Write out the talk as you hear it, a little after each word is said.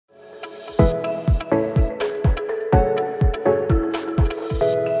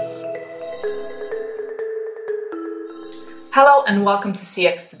Hello and welcome to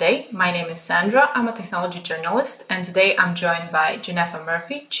CX Today. My name is Sandra. I'm a technology journalist, and today I'm joined by Genefa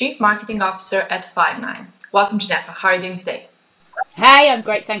Murphy, Chief Marketing Officer at Five9. Welcome, Genefa. How are you doing today? Hey, I'm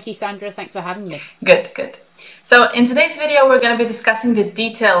great. Thank you, Sandra. Thanks for having me. Good. So in today's video, we're going to be discussing the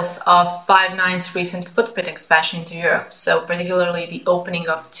details of Five9's recent footprint expansion into Europe. So particularly the opening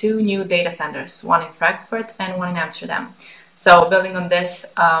of 2 new data centers, one in Frankfurt and one in Amsterdam. So building on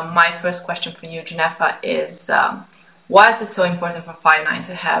this, my first question for you, Genefa, is why is it so important for Five9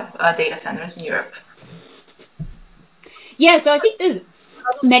 to have data centers in Europe? Yeah, so I think there's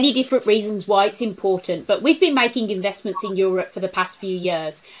many different reasons why it's important, but we've been making investments in Europe for the past few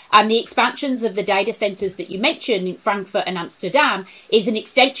years, and the expansions of the data centers that you mentioned in Frankfurt and Amsterdam is an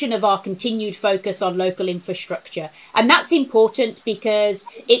extension of our continued focus on local infrastructure. And that's important because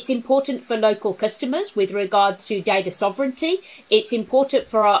it's important for local customers with regards to data sovereignty. It's important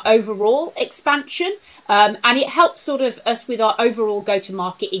for our overall expansion, and it helps sort of us with our overall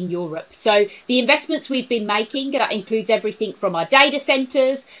go-to-market in Europe. So the investments we've been making, that includes everything from our data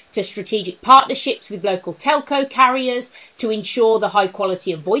centers to strategic partnerships with local telco carriers to ensure the high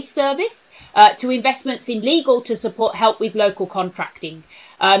quality of voice service, to investments in legal to support help with local contracting.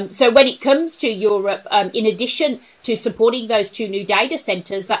 So when it comes to Europe, in addition to supporting those 2 new data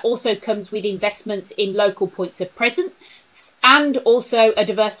centers, that also comes with investments in local points of presence and also a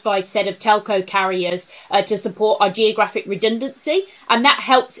diversified set of telco carriers to support our geographic redundancy. And that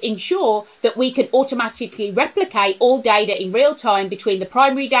helps ensure that we can automatically replicate all data in real time between the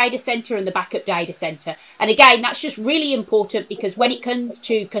primary data center and the backup data center. And again, that's just really important because when it comes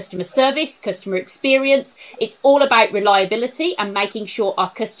to customer service, customer experience, it's all about reliability and making sure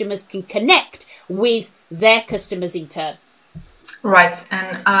our customers can connect with their customers in turn. Right.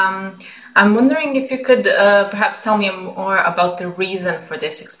 And I'm wondering if you could perhaps tell me more about the reason for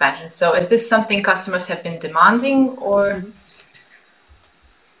this expansion. So is this something customers have been demanding or?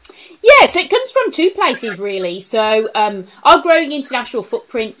 Yeah, so it comes from 2 places, really. So our growing international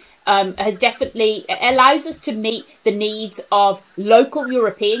footprint has definitely allows us to meet the needs of local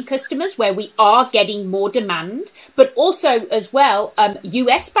European customers where we are getting more demand, but also as well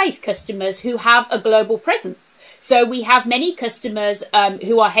US-based customers who have a global presence. So we have many customers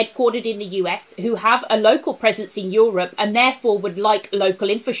who are headquartered in the US who have a local presence in Europe and therefore would like local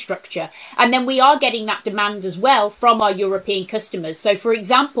infrastructure. And then we are getting that demand as well from our European customers. So for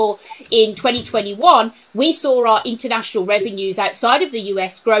example, in 2021, we saw our international revenues outside of the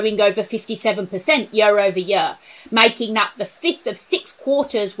US growing over 57% year over year, making that the 5th of 6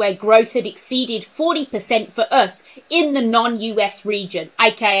 quarters where growth had exceeded 40% for us in the non-US region,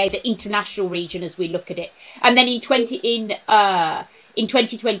 aka the international region as we look at it. And then in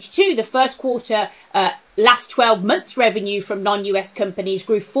 2022, the first quarter, last 12 months revenue from non-US companies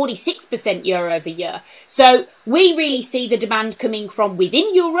grew 46% year over year. So we really see the demand coming from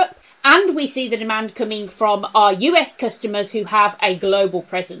within Europe, and we see the demand coming from our US customers who have a global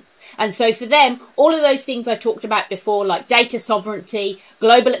presence. And so for them, all of those things I talked about before, like data sovereignty,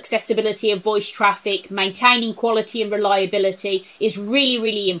 global accessibility of voice traffic, maintaining quality and reliability is really,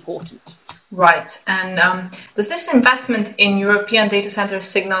 really important. Right. And does this investment in European data centers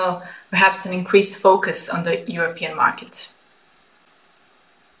signal perhaps an increased focus on the European market?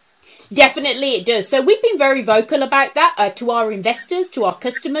 Definitely it does. So we've been very vocal about that to our investors, to our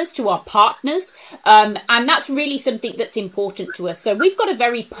customers, to our partners. And that's really something that's important to us. So we've got a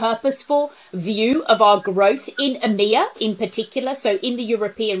very purposeful view of our growth in EMEA in particular, so in the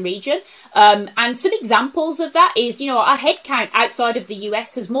European region. And some examples of that is, our headcount outside of the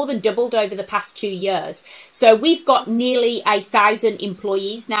US has more than doubled over the past 2 years. So we've got nearly 1,000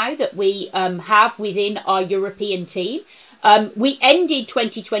 employees now that we have within our European team. We ended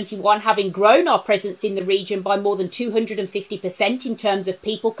 2021 having grown our presence in the region by more than 250% in terms of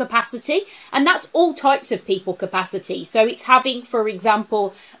people capacity. And that's all types of people capacity. So it's having, for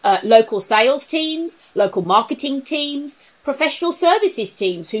example, local sales teams, local marketing teams, professional services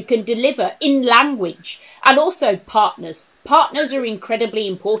teams who can deliver in language, and also partners. Partners are incredibly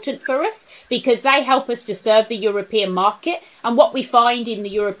important for us because they help us to serve the European market. And what we find in the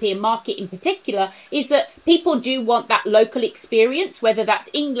European market in particular is that people do want that local experience, whether that's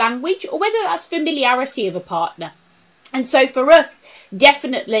in language or whether that's familiarity of a partner. And so for us,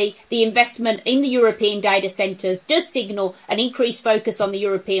 definitely the investment in the European data centers does signal an increased focus on the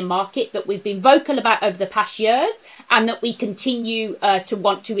European market that we've been vocal about over the past years and that we continue to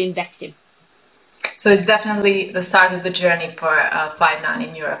want to invest in. So it's definitely the start of the journey for Five9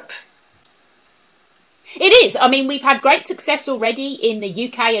 in Europe. It is. I mean, we've had great success already in the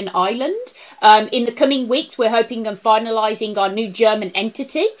UK and Ireland. In the coming weeks, we're hoping on finalising our new German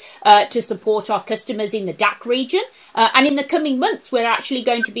entity to support our customers in the DACH region. And in the coming months, we're actually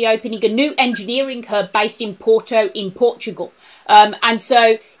going to be opening a new engineering hub based in Porto in Portugal. And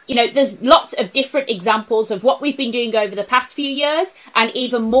so, you know, there's lots of different examples of what we've been doing over the past few years and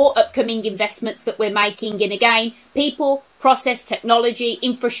even more upcoming investments that we're making in, again, people, process, technology,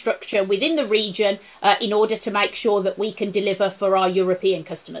 infrastructure within the region in order to make sure that we can deliver for our European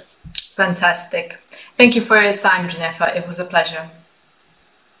customers. Fantastic. Thank you for your time, Genefa. It was a pleasure.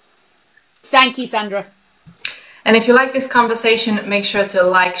 Thank you, Sandra. And if you like this conversation, make sure to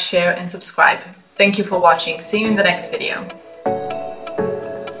like, share, and subscribe. Thank you for watching. See you in the next video.